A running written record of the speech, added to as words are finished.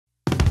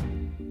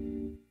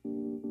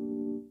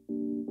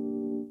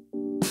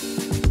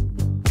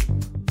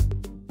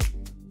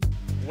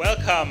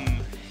Welcome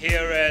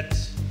here at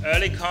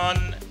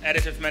Oerlikon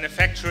Additive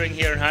Manufacturing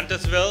here in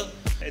Huntersville.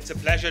 It's a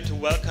pleasure to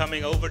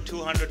welcoming over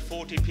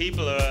 240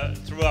 people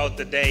throughout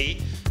the day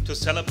to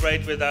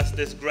celebrate with us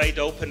this great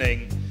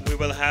opening. We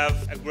will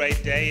have a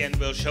great day and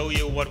we'll show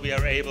you what we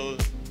are able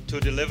to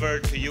deliver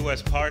to you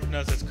as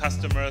partners, as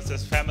customers,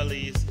 as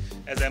families,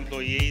 as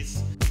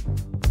employees.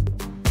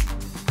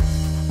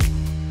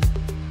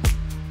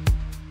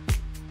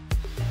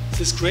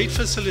 This great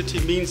facility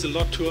means a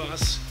lot to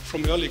us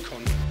from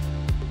Oerlikon.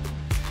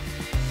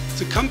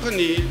 The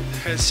company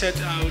has set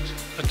out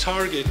a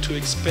target to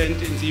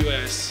expand in the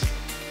US.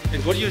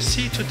 And what you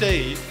see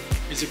today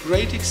is a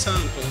great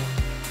example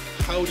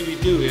how do we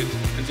do it,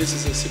 and this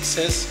is a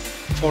success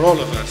for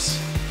all of us.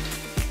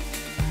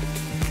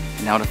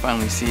 Now to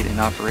finally see it in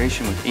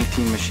operation with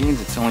 18 machines,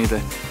 it's only the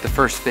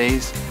first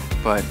phase,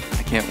 but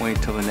I can't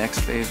wait till the next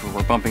phase where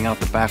we're bumping out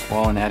the back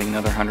wall and adding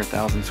another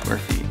 100,000 square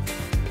feet.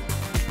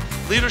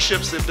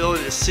 Leadership's the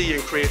ability to see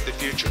and create the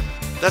future.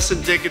 That's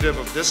indicative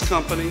of this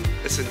company.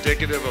 It's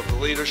indicative of the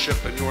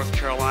leadership in North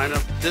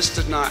Carolina. This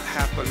did not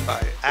happen by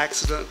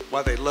accident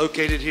while they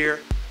located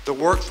here. The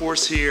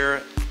workforce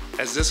here,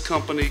 as this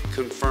company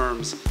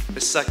confirms,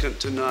 is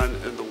second to none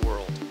in the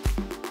world.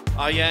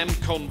 I am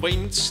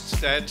convinced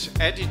that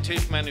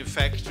additive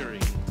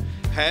manufacturing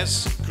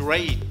has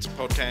great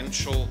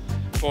potential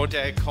for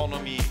the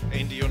economy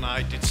in the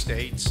United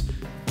States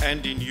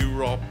and in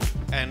Europe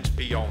and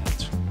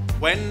beyond.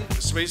 When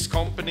Swiss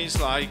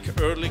companies like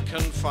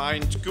Oerlikon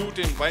find good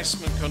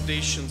investment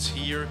conditions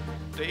here,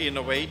 the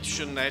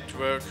innovation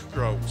network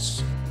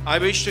grows. I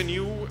wish the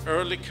new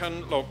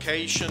Oerlikon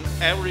location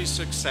every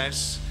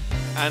success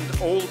and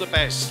all the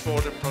best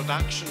for the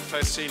production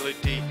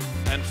facility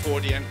and for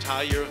the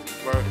entire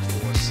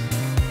workforce.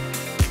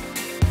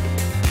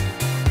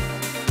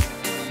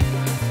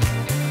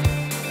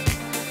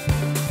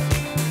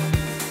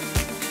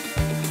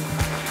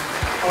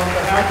 On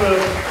behalf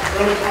of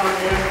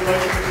Oerlikon, I'd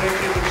like to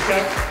present you a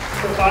check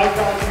for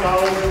 $5,000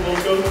 that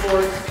will go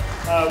towards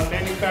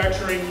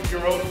manufacturing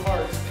your own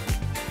parts.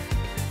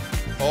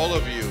 All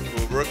of you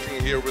who are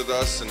working here with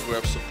us and who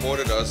have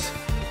supported us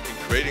in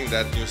creating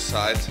that new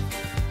site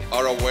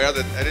are aware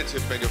that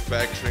additive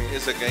manufacturing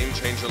is a game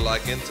changer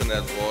like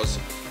internet was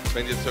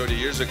 20, 30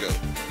 years ago.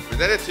 With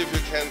additive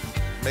you can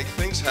make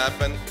things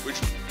happen which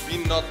have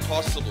been not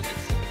possible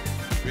before.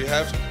 We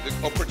have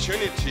the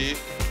opportunity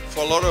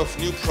for a lot of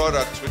new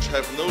products which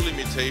have no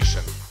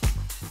limitation.